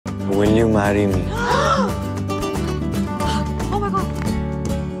marry me? Oh my God.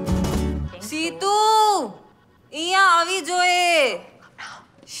 Situ, इया आवी जोए।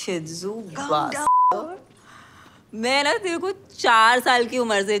 शिज़ू बस। मैं ना तेरे को 4 साल की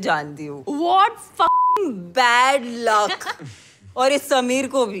उम्र से जानती हूँ। What fucking bad luck। और इस समीर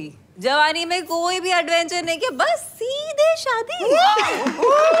को भी। जवानी में कोई भी एडवेंचर नहीं किया, बस सीधे शादी।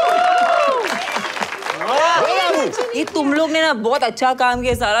 ये तुम लोग ने ना बहुत अच्छा काम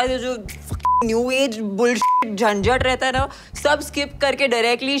किया। सारा जो न्यू एज बुलशिट झंझट रहता है ना, सब स्किप करके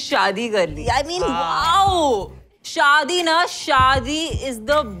डायरेक्टली शादी कर ली। I mean, wow! शादी ना, शादी is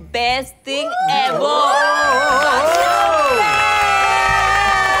the best thing ever।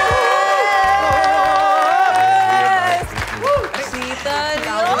 Sheetal,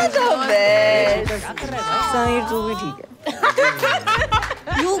 you're the best। Sameer तू भी ठीक है।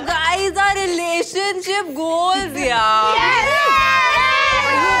 You guys are relationship goals, यार।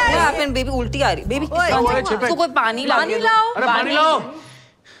 What happened, baby? उल्टी आ रही, baby। तो कोई पानी लाओ। अरे पानी लाओ।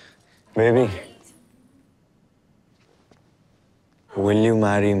 Baby, will you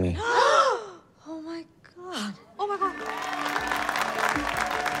marry me? Oh my God. Oh my God.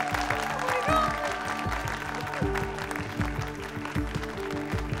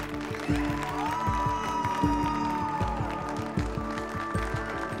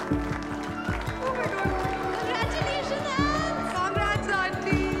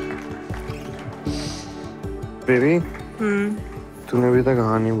 Baby, तूने अभी तक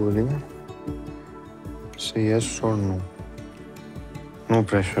हाँ नहीं बोली ना? Say yes or no. No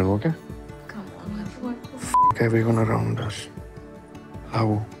pressure, okay? Come on, F everyone around us.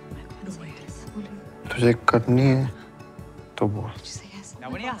 Love. तुझे करनी है तो बोल। Say yes.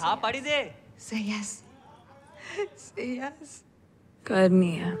 बढ़िया हाँ पाड़ी दे। Say yes. Say yes.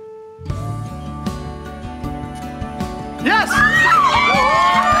 करनी है। Yes!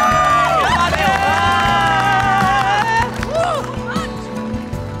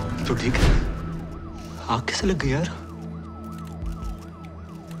 तो ठीक है। आग कैसे लग गई यार?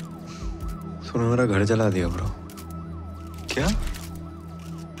 तूने मेरा घर जला दिया ब्रो। क्या?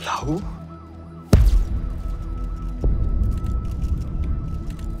 लाहू?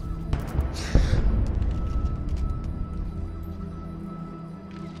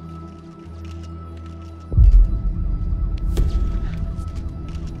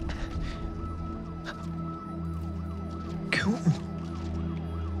 क्यों?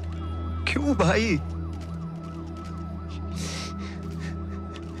 क्यों भाई?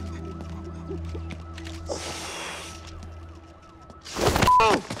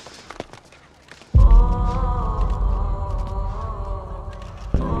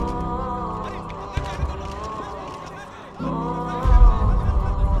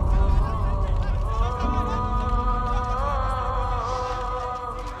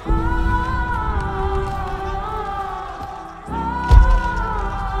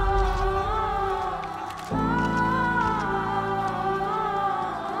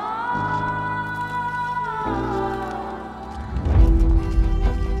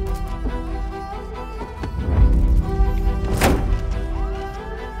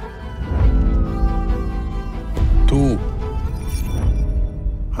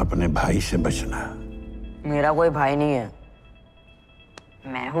 अपने भाई से बचना। मेरा कोई भाई नहीं है,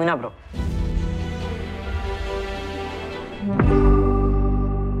 मैं हूं ना ब्रो।